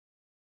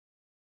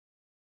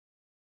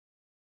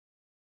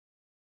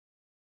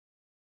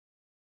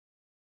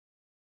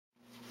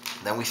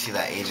then we see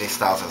that AJ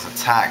Styles is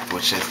attacked,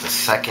 which is the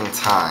second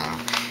time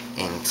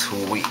in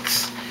 2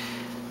 weeks.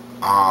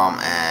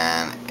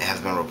 And it has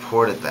been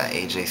reported that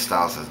AJ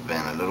Styles has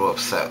been a little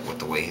upset with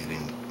the way he's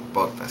been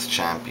booked as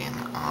champion.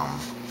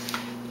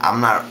 I'm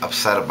not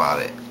upset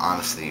about it,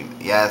 honestly.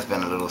 Yeah, it's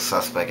been a little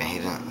suspect, and he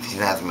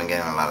hasn't been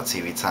getting a lot of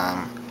TV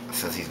time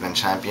since he's been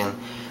champion.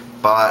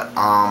 But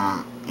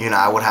you know,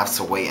 I would have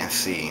to wait and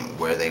see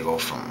where they go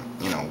from,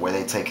 you know, where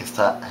they take his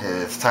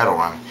title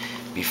run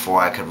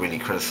before I could really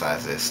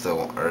criticize it. It's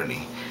still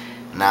early.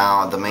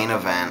 Now the main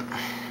event.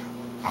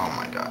 Oh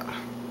my God.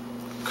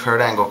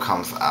 Kurt Angle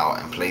comes out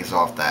and plays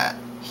off that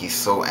he's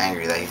so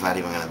angry that he's not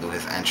even gonna do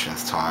his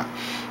entrance taunt.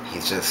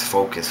 He's just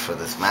focused for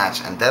this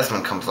match, and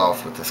Desmond comes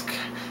off with this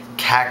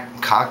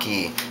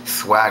cocky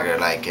swagger,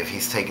 like if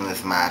he's taking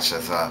this match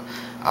as a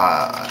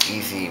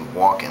easy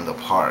walk in the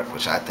park,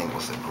 which I think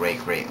was a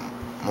great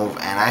move.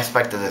 And I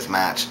expected this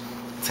match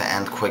to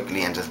end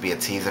quickly and just be a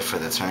teaser for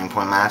the Turning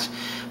Point match,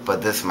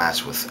 but this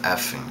match was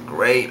effing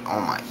great.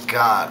 Oh my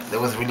God, there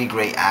was really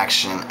great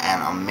action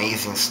and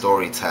amazing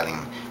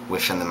storytelling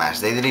within the match.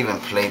 They didn't even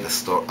play the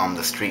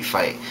street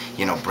fight,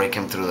 you know,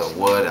 breaking through the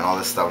wood and all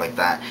this stuff like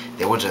that.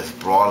 They were just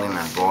brawling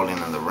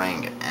in the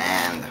ring,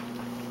 and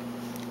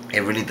it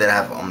really did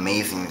have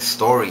amazing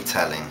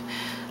storytelling.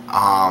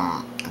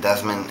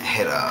 Desmond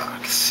hit a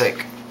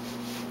sick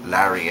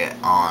lariat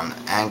on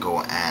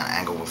Angle, and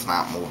Angle was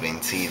not moving,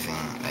 teasing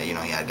that, you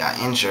know, he had got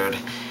injured.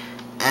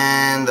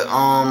 And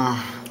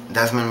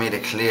Desmond made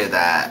it clear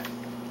that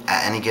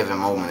at any given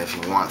moment, if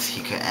he wants,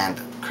 he could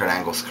end Kurt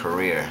Angle's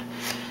career,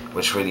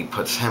 which really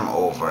puts him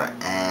over.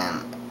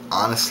 And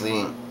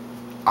honestly,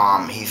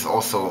 he's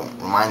also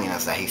reminding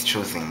us that he's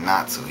choosing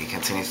not to. He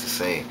continues to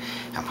say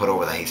and put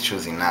over that he's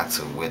choosing not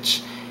to,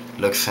 which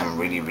looks him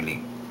really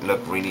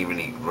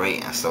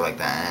great and stuff like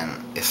that.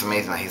 And it's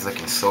amazing that he's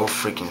looking so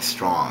freaking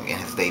strong in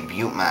his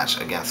debut match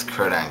against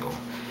Kurt Angle.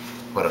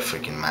 What a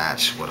freaking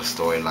match, what a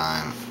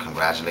storyline.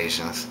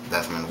 Congratulations,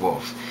 Desmond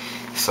Wolfe.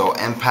 So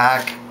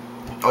iMPACT.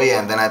 Oh yeah,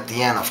 and then at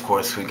the end, of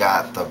course, we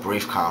got the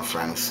brief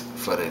conference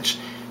footage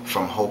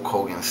from Hulk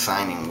Hogan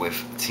signing with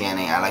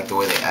TNA. I like the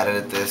way they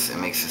edited this. It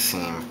makes it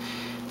seem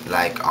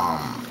like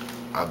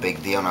a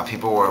big deal. Now,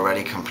 people were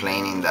already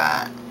complaining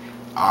that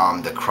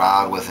the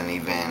crowd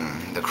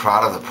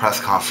of the press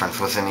conference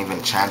wasn't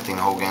even chanting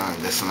Hogan and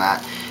this and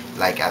that,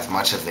 like as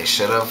much as they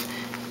should have.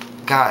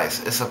 Guys,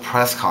 it's a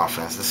press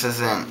conference. This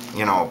isn't,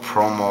 you know, a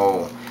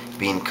promo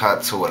being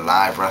cut to a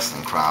live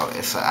wrestling crowd.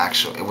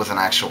 It was an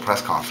actual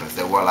press conference.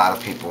 There were a lot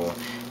of people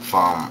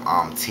from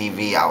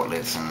TV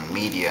outlets and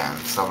media and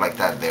stuff like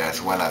that there,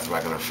 as well as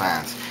regular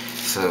fans.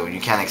 So you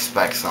can't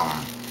expect some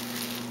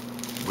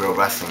real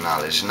wrestling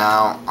knowledge.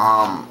 Now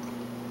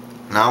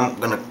I'm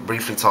gonna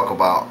briefly talk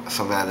about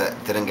something that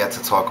I didn't get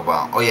to talk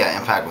about. Oh yeah,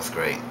 iMPACT was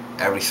great.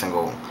 Every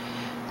single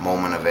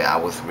moment of it, I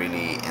was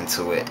really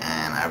into it,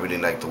 and I really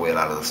like the way a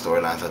lot of the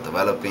storylines are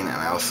developing. And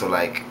I also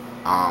like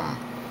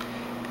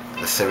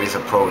the series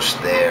approach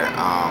there,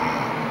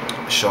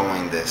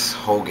 showing this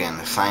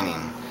Hogan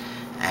signing,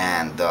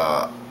 and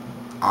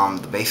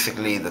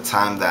basically the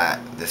time that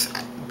this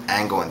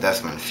Angle and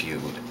Desmond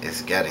feud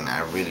is getting.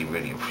 I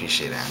really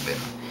appreciate it. I've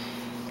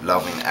been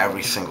loving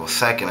every single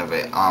second of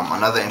it.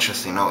 Another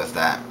interesting note is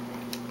that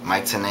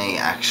Mike Tenay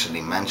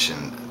actually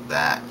mentioned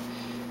that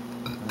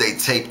they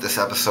taped this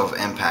episode of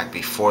iMPACT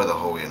before the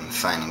Hogan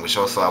signing, which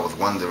also I was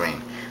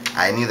wondering.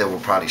 I knew they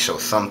would probably show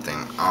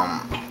something,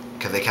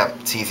 because they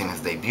kept teasing his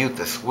debut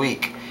this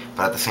week,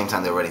 but at the same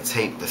time they already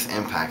taped this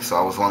iMPACT. So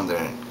I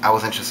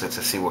was interested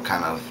to see what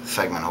kind of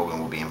segment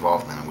Hogan would be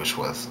involved in, which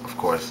was, of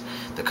course,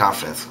 the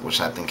conference, which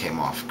I think came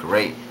off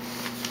great.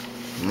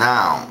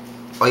 Now,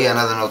 oh yeah,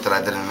 another note that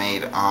I didn't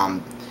make,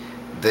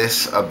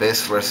 this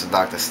Abyss versus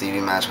Dr.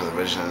 Stevie match was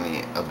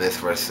originally Abyss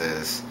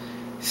versus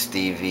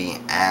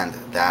Stevie and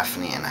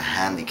Daphne in a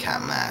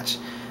handicap match.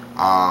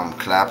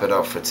 Clap it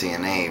up for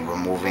TNA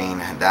removing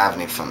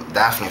Daphne from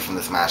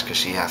this match because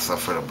she has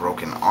suffered a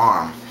broken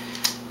arm.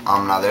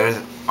 Now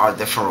there are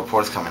different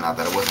reports coming out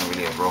that it wasn't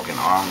really a broken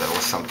arm, that it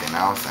was something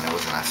else, and it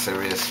wasn't as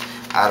serious.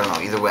 I don't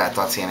know. Either way, I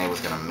thought TNA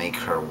was gonna make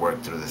her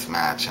work through this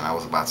match, and I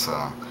was about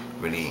to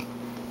really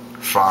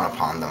frown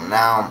upon them.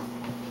 Now,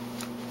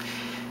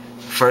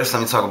 first,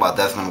 let me talk about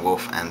Desmond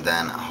Wolfe and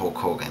then Hulk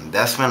Hogan.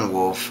 Desmond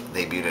Wolfe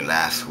debuted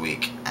last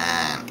week,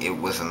 and it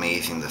was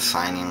amazing. The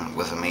signing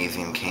was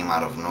amazing, came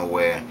out of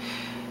nowhere.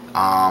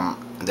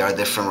 There are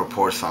different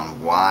reports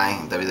on why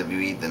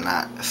WWE did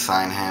not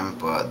sign him,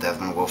 but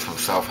Desmond Wolfe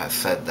himself has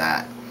said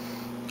that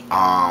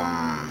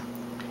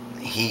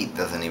he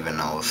doesn't even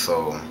know.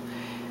 So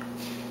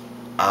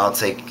I'll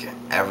take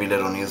every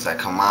little news that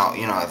come out,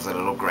 you know, as a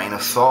little grain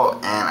of salt.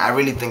 And I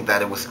really think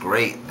that it was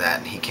great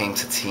that he came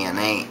to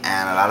TNA,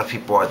 and a lot of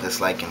people are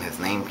disliking his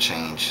name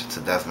change to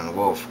Desmond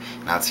Wolfe.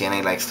 Now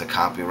TNA likes to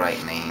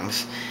copyright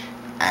names,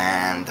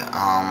 and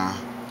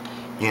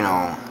you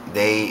know,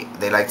 they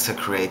like to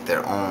create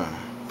their own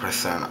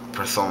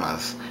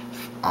personas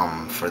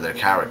for their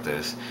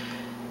characters.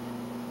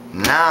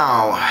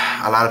 Now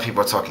a lot of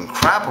people are talking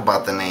crap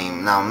about the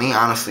name. Now me,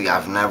 honestly,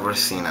 I've never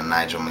seen a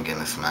Nigel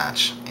McGuinness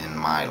match in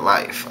my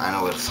life. I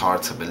know it's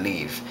hard to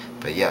believe,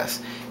 but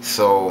yes.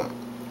 So,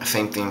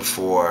 same thing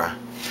for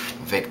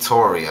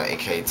Victoria,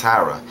 aka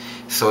Tara.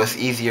 So it's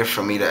easier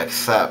for me to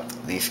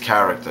accept these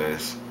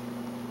characters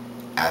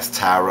as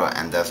Tara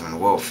and Desmond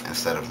Wolfe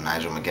instead of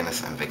Nigel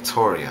McGuinness and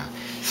Victoria.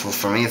 So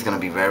for me, it's going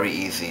to be very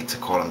easy to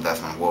call him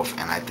Desmond Wolfe,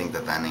 and I think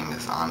that that name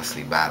is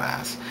honestly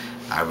badass.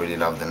 I really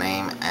love the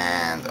name.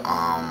 And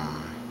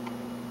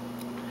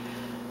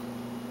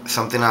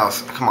something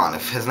else, come on,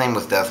 if his name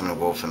was Desmond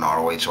Wolfe in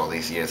ROH all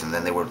these years, and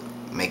then they were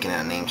making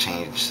a name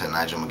change to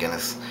Nigel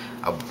McGuinness,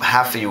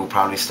 half of you will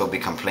probably still be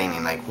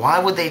complaining, like, why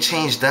would they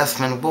change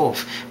Desmond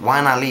Wolfe?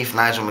 Why not leave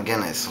Nigel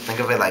McGuinness? So think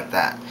of it like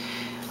that.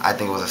 I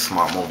think it was a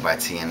smart move by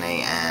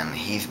TNA, and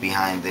he's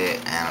behind it,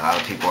 and a lot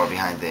of people are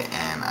behind it,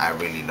 and I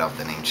really love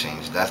the name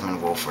change.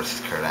 Desmond Wolfe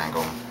versus Kurt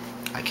Angle.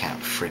 I can't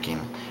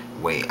freaking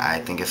wait. I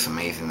think it's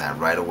amazing that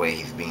right away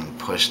he's being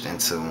pushed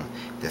into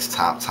this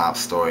top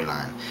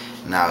storyline.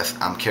 Now,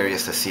 I'm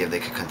curious to see if they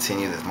could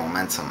continue this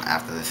momentum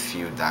after this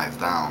feud dies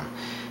down.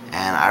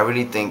 And I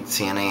really think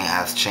TNA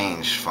has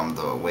changed from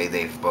the way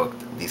they've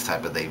booked these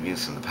type of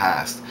debuts in the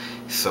past.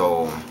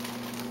 So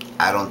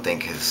I don't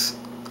think his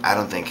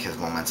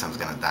momentum is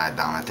gonna die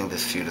down. I think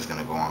this feud is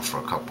gonna go on for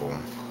a couple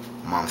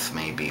months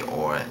maybe,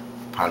 or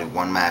probably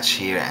one match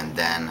here, and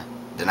then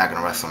they're not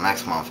gonna wrestle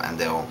next month, and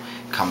they'll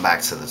come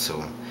back to the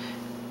two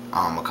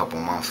a couple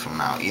months from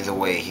now. Either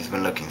way, he's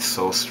been looking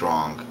so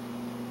strong,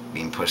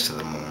 being pushed to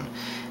the moon.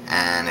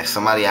 And if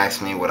somebody asks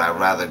me, would I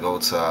rather go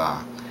to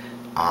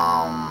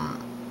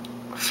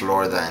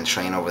Florida and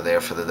train over there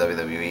for the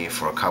WWE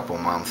for a couple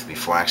months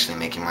before actually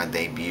making my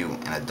debut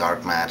in a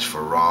dark match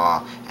for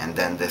Raw, and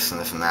then this and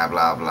that,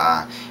 blah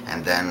blah,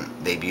 and then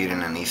debuted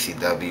in an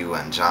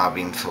ECW and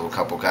jobbing to a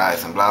couple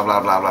guys and blah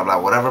blah blah blah blah,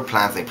 whatever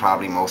plans they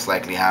probably most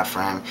likely had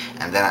for him,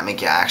 and then I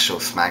make an actual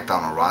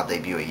SmackDown or Raw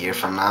debut a year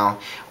from now,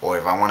 or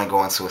if I want to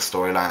go into a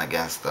storyline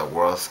against the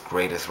world's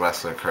greatest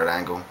wrestler, Kurt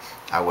Angle,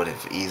 I would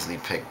have easily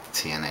picked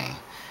TNA.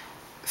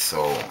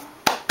 So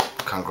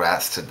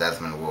congrats to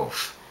Desmond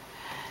Wolfe.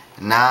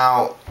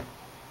 Now,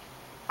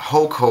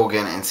 Hulk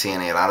Hogan and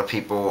TNA, a lot of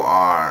people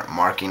are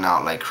marking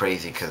out like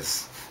crazy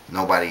because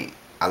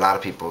a lot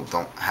of people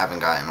haven't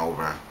gotten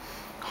over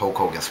Hulk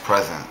Hogan's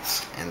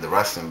presence in the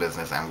wrestling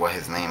business and what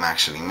his name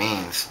actually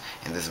means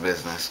in this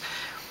business.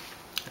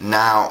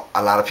 Now,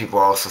 a lot of people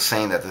are also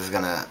saying that this is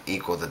going to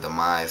equal the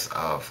demise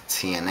of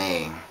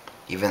TNA.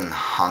 Even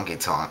Honky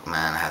Tonk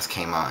Man has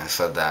came out and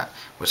said that,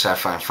 which I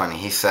find funny.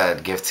 He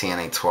said, give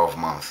TNA 12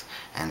 months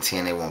and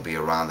TNA won't be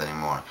around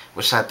anymore,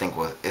 which I think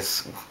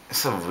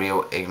it's a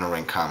real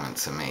ignorant comment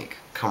to make.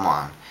 Come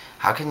on.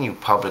 How can you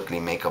publicly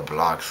make a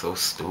blog so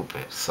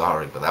stupid?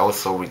 Sorry, but that was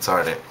so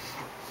retarded.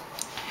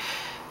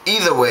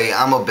 Either way,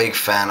 I'm a big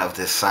fan of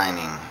this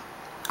signing.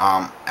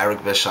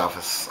 Eric Bischoff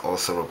is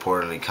also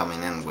reportedly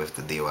coming in with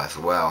the deal as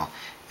well,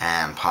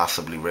 and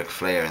possibly Ric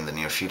Flair in the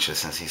near future,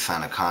 since he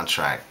signed a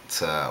contract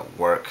to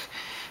work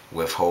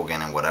with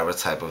Hogan in whatever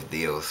type of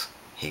deals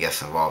he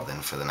gets involved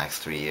in for the next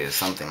 3 years,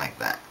 something like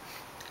that.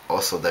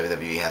 Also,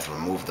 WWE has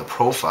removed the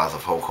profiles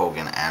of Hulk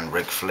Hogan and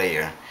Ric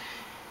Flair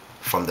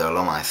from the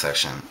alumni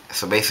section.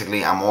 So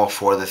basically, I'm all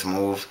for this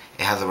move.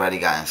 It has already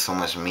gotten so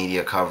much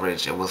media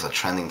coverage. It was a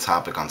trending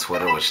topic on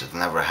Twitter, which has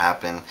never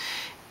happened.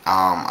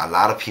 A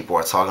lot of people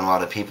are talking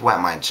about it. People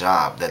at my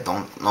job that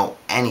don't know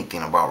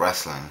anything about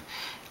wrestling,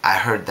 I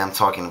heard them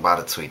talking about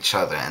it to each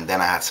other, and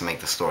then I had to make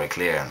the story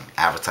clear and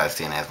advertise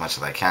TNA as much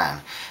as I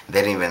can.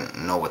 They didn't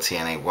even know what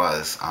TNA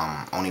was.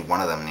 Only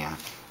one of them knew.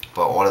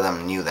 But all of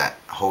them knew that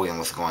Hogan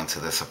was going to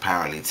this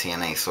apparently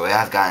TNA. So it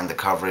has gotten the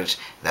coverage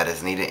that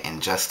is needed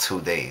in just 2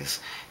 days.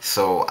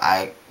 So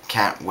I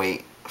can't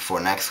wait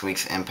for next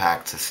week's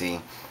Impact to see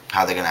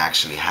how they're going to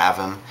actually have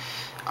him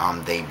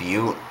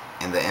debut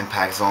in the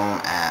Impact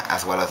Zone,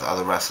 as well as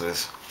other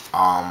wrestlers'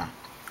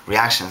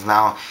 reactions.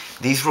 Now,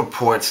 these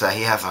reports that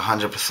he has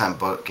 100%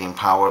 booking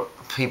power,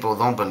 people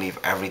don't believe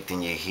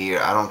everything you hear.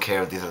 I don't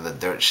care if these are the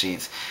dirt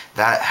sheets.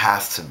 That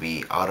has to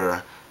be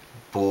utter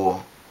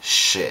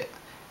bullshit.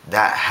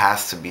 That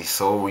has to be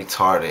so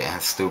retarded and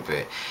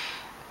stupid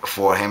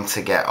for him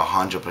to get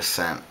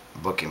 100%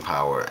 booking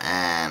power.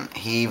 And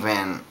he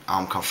even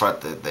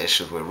confronted the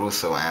issues with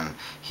Russo, and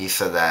he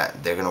said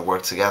that they're going to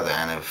work together,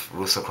 and if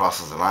Russo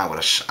crosses the line,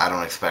 I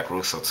don't expect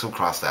Russo to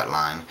cross that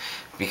line,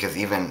 because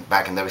even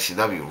back in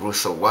WCW,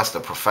 Russo was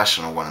the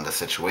professional one in the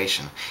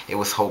situation. It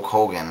was Hulk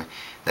Hogan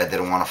that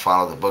didn't want to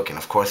follow the booking.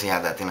 Of course, he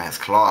had that thing in his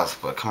claws,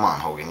 but come on,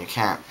 Hogan, you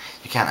can't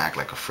act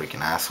like a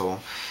freaking asshole.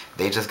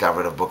 They just got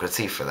rid of Booker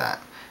T for that.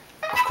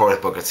 Of course,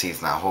 Booker T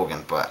is not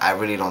Hogan, but I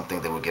really don't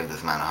think they would give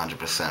this man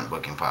 100%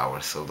 booking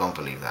power, so don't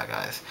believe that,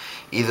 guys.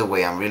 Either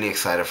way, I'm really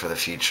excited for the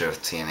future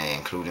of TNA,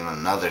 including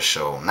another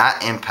show,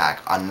 not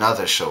Impact,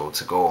 another show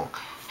to go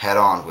head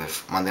on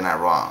with Monday Night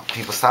Raw.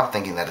 People stop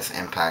thinking that it's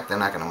Impact. They're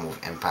not going to move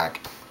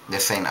Impact. They're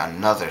saying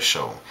another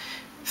show.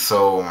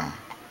 So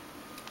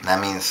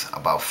that means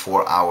about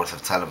 4 hours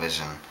of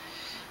television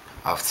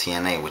of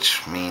TNA,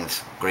 which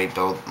means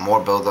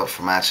more build up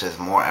for matches,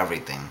 more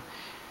everything.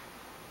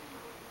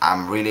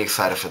 I'm really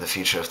excited for the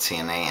future of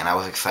TNA, and I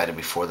was excited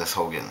before this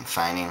Hogan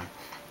signing.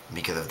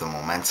 because of the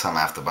momentum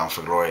after Bound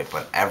for Glory,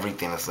 but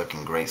everything is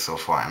looking great so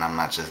far, and I'm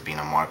not just being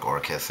a mark or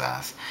a kiss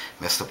ass.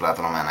 Mr.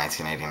 Platinum Man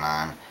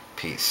 1989,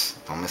 peace.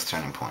 Don't miss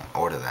Turning Point.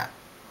 Order that.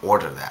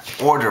 Order that.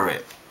 Order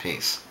it.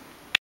 Peace.